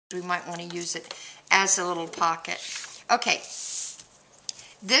We might want to use it as a little pocket. Okay,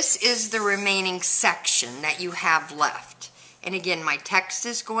 this is the remaining section that you have left. And again, my text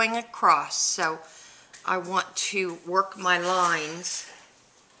is going across, so I want to work my lines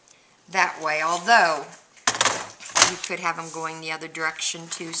that way, although you could have them going the other direction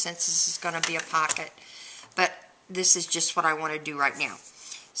too, since this is going to be a pocket. But this is just what I want to do right now.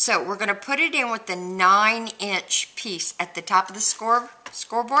 So we're going to put it in with the 9-inch piece at the top of the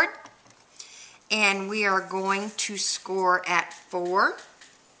scoreboard. And we are going to score at 4.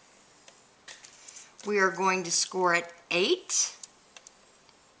 We are going to score at 8.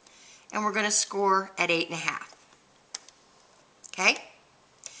 And we're going to score at 8.5. Okay?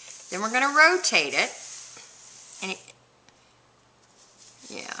 Then we're going to rotate it. And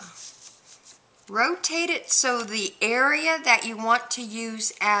rotate it so the area that you want to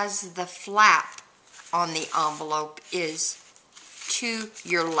use as the flap on the envelope is to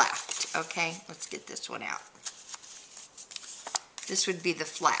your left. Okay, let's get this one out. This would be the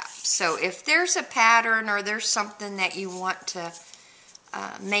flap. So if there's a pattern or there's something that you want to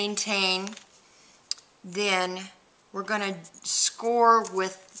maintain, then we're going to score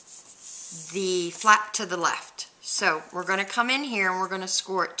with the flap to the left. So we're going to come in here and we're going to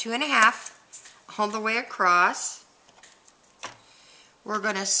score at 2.5 all the way across. We're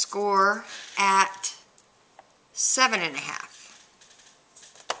going to score at 7.5.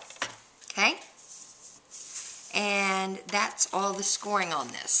 Okay? And that's all the scoring on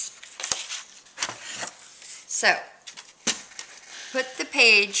this. So, put the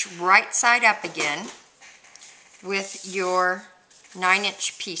page right side up again with your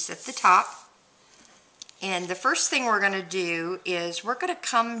 9-inch piece at the top. And the first thing we're going to do is we're going to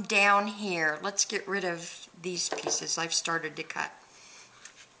come down here. Let's get rid of these pieces I've started to cut.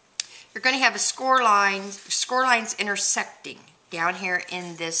 You're going to have a score lines intersecting down here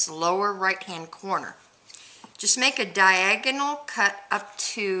in this lower right hand corner. Just make a diagonal cut up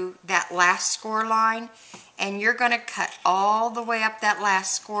to that last score line, and you're going to cut all the way up that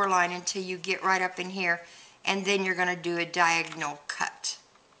last score line until you get right up in here, and then you're going to do a diagonal cut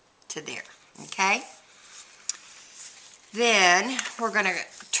to there. Okay? Then we're going to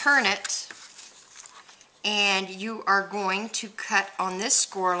turn it, and you are going to cut on this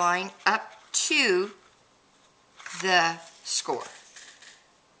score line up to the score,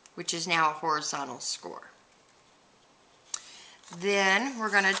 which is now a horizontal score. Then we're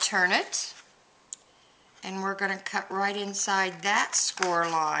going to turn it, and we're going to cut right inside that score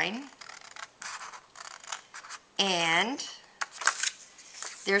line, and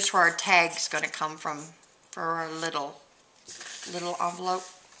there's where our tag's going to come from for our little envelope.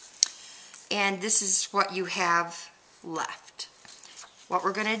 And this is what you have left. What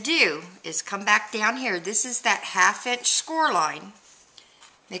we're going to do is come back down here. This is that 1/2-inch score line.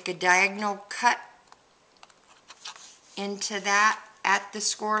 Make a diagonal cut into that at the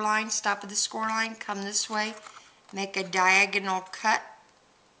score line, stop at the score line, come this way, make a diagonal cut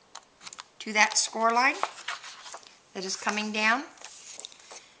to that score line that is coming down.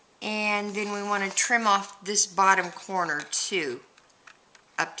 And then we want to trim off this bottom corner too,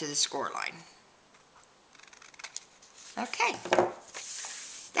 up to the score line. Okay,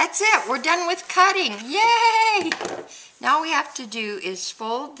 that's it. We're done with cutting. Yay! Now all we have to do is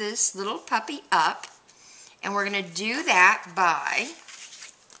fold this little puppy up, and we're going to do that by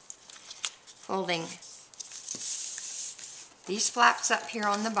folding these flaps up here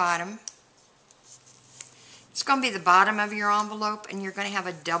on the bottom. It's going to be the bottom of your envelope, and you're going to have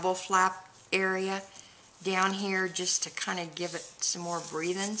a double flap area down here just to kind of give it some more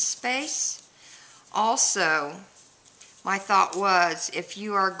breathing space. Also, my thought was, if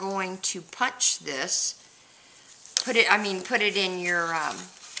you are going to punch this, put it in your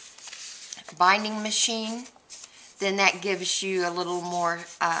binding machine, then that gives you a little more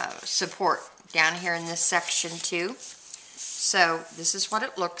support down here in this section too. So this is what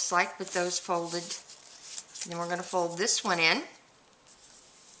it looks like with those folded. And then we're going to fold this one in.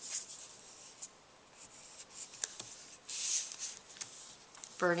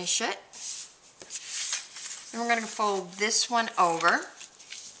 Burnish it. And we're going to fold this one over.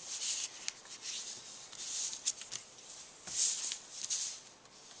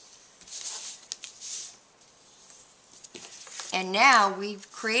 And now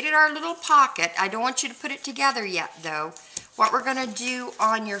we've created our little pocket. I don't want you to put it together yet though. What we're going to do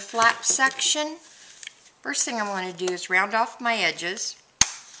on your flap section, first thing I want to do is round off my edges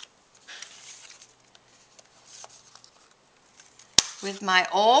with my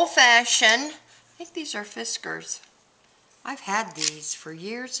old-fashioned, I think these are Fiskars. I've had these for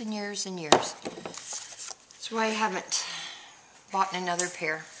years and years and years. That's why I haven't bought another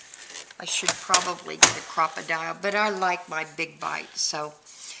pair. I should probably get a crocodile, but I like my big bite. So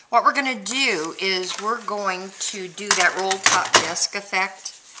what we're going to do is we're going to do that roll top desk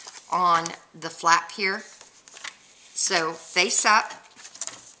effect on the flap here. So face up.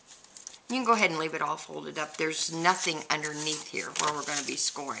 You can go ahead and leave it all folded up. There's nothing underneath here where we're going to be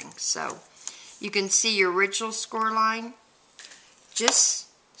scoring. So you can see your original score line. Just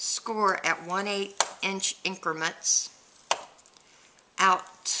score at 1/8 inch increments out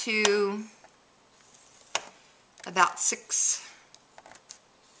to about 6.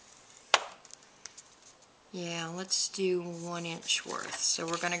 Yeah, let's do 1 inch worth. So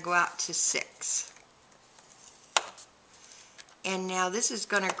we're going to go out to 6. And now this is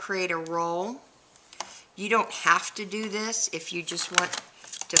going to create a roll. You don't have to do this if you just want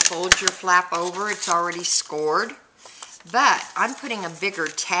to fold your flap over. It's already scored. But I'm putting a bigger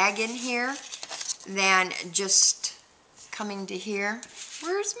tag in here than just coming to here.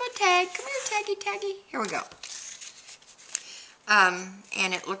 Where's my tag? Come here, taggy. Here we go.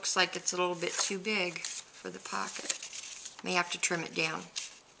 And it looks like it's a little bit too big for the pocket. May have to trim it down.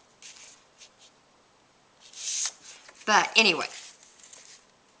 But anyway,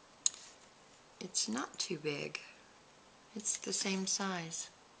 it's not too big. It's the same size.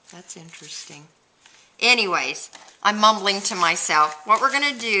 That's interesting. Anyways, I'm mumbling to myself. What we're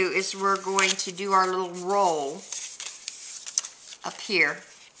going to do is we're going to do our little roll up here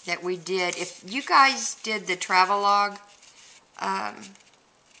that we did. If you guys did the Travelogue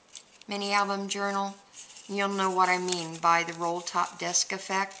mini album journal, you'll know what I mean by the roll top desk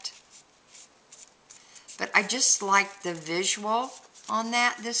effect. But I just like the visual on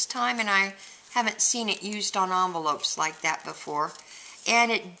that this time, and I haven't seen it used on envelopes like that before.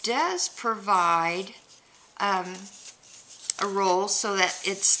 And it does provide a roll so that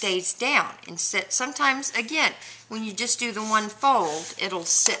it stays down. Instead, sometimes, again, when you just do the one fold, it'll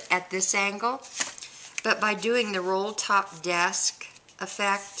sit at this angle. But by doing the roll top desk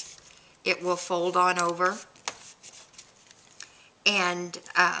effect, it will fold on over. And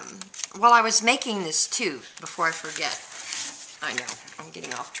while I was making this too, before I forget, I know, I'm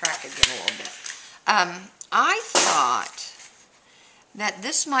getting off track again a little bit. I thought that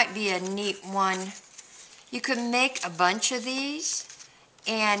this might be a neat one. You could make a bunch of these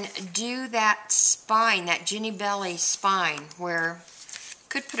and do that spine, that Jenny Belly spine, where you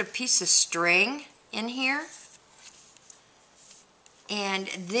could put a piece of string in here and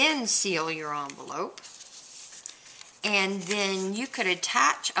then seal your envelope. And then you could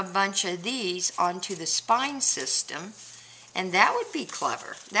attach a bunch of these onto the spine system, and that would be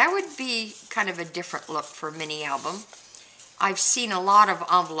clever. That would be kind of a different look for a mini album. I've seen a lot of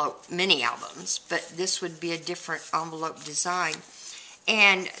envelope mini albums, but this would be a different envelope design.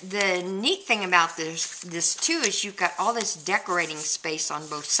 And the neat thing about this too is you've got all this decorating space on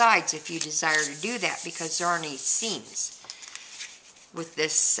both sides if you desire to do that, because there aren't any seams with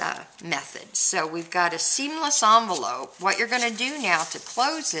this method. So we've got a seamless envelope. What you're going to do now to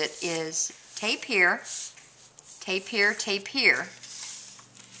close it is tape here, tape here, tape here,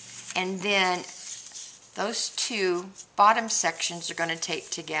 and then those two bottom sections are going to tape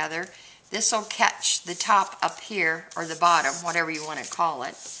together. This will catch the top up here, or the bottom, whatever you want to call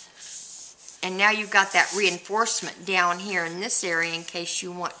it. And now you've got that reinforcement down here in this area in case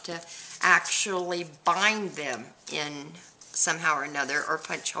you want to actually bind them in somehow or another, or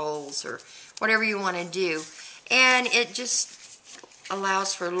punch holes, or whatever you want to do. And it just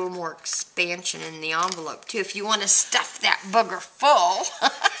allows for a little more expansion in the envelope too, if you want to stuff that booger full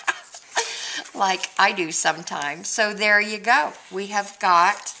like I do sometimes. So there you go. We have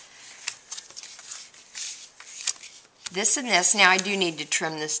got this and this. Now I do need to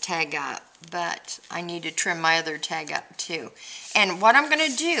trim this tag up, but I need to trim my other tag up too. And what I'm going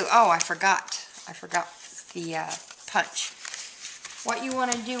to do, oh, I forgot the punch. What you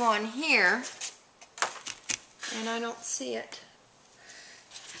want to do on here, and I don't see it.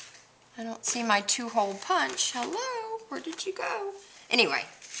 I don't see my 2-hole punch. Hello, where did you go? Anyway,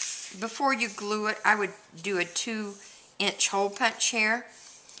 before you glue it, I would do a 2-inch hole punch here.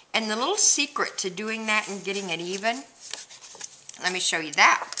 And the little secret to doing that and getting it even, let me show you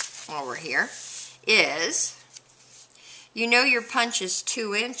that while we're here, is you know your punch is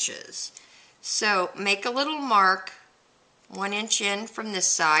 2 inches. So make a little mark 1 inch in from this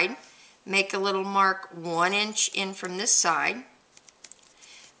side, make a little mark 1 inch in from this side,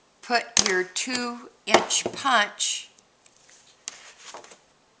 put your 2-inch punch,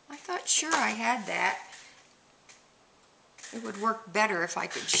 I thought sure I had that. It would work better if I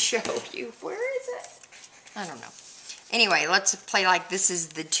could show you. Where is it? I don't know. Anyway, let's play like this is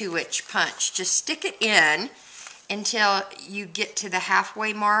the 2-inch punch. Just stick it in, until you get to the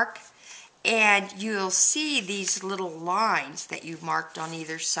halfway mark, and you'll see these little lines that you've marked on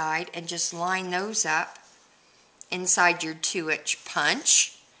either side, and just line those up inside your 2-inch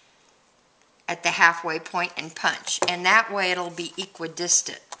punch at the halfway point and punch. And that way it'll be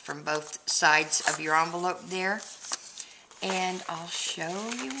equidistant from both sides of your envelope there. And I'll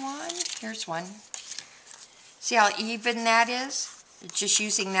show you one. Here's one. See how even that is? Just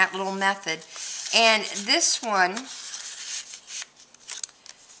using that little method. And this one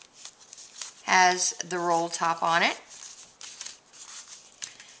has the roll top on it.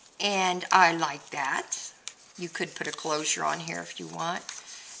 And I like that. You could put a closure on here if you want.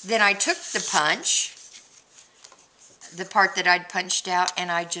 Then I took the punch, the part that I'd punched out,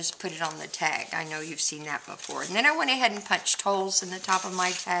 and I just put it on the tag. I know you've seen that before. And then I went ahead and punched holes in the top of my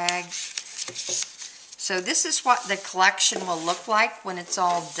tags. So this is what the collection will look like when it's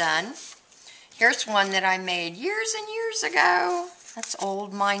all done. Here's one that I made years and years ago. That's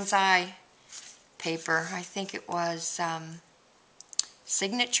old Mind's Eye paper. I think it was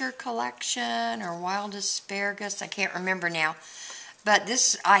Signature Collection or Wild Asparagus. I can't remember now. But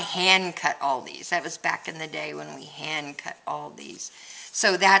this, I hand cut all these. That was back in the day when we hand cut all these.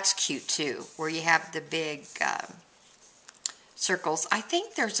 So that's cute too, where you have the big circles. I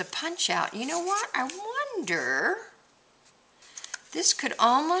think there's a punch out. You know what? I wonder, this could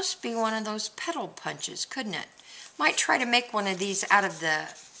almost be one of those petal punches, couldn't it? Might try to make one of these out of the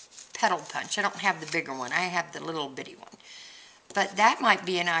petal punch. I don't have the bigger one. I have the little bitty one. But that might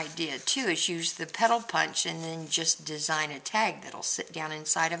be an idea too, is use the petal punch and then just design a tag that'll sit down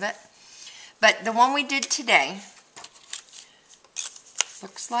inside of it. But the one we did today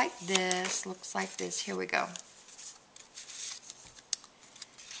looks like this, looks like this. Here we go.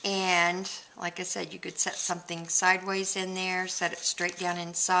 And like I said, you could set something sideways in there, set it straight down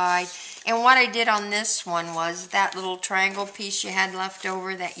inside. And what I did on this one was that little triangle piece you had left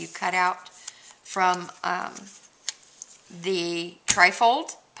over that you cut out from the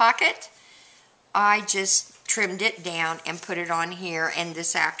trifold pocket, I just trimmed it down and put it on here, and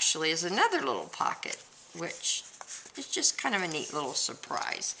this actually is another little pocket, which is just kind of a neat little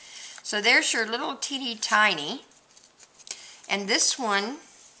surprise. So there's your little teeny tiny, and this one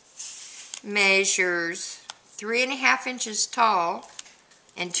measures 3.5 inches tall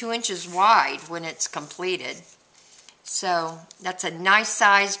and 2 inches wide when it's completed. So that's a nice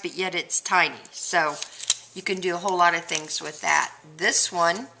size, but yet it's tiny. So you can do a whole lot of things with that. This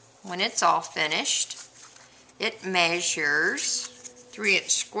one, when it's all finished, it measures 3-inch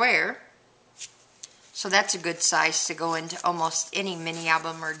square. So that's a good size to go into almost any mini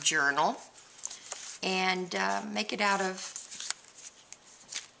album or journal. And make it out of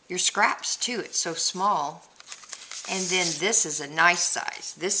your scraps too. It's so small. And then this is a nice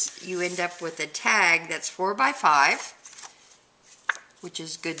size. This, you end up with a tag that's 4 by 5. Which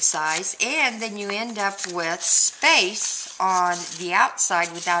is good size, and then you end up with space on the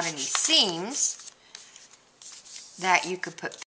outside without any seams that you could put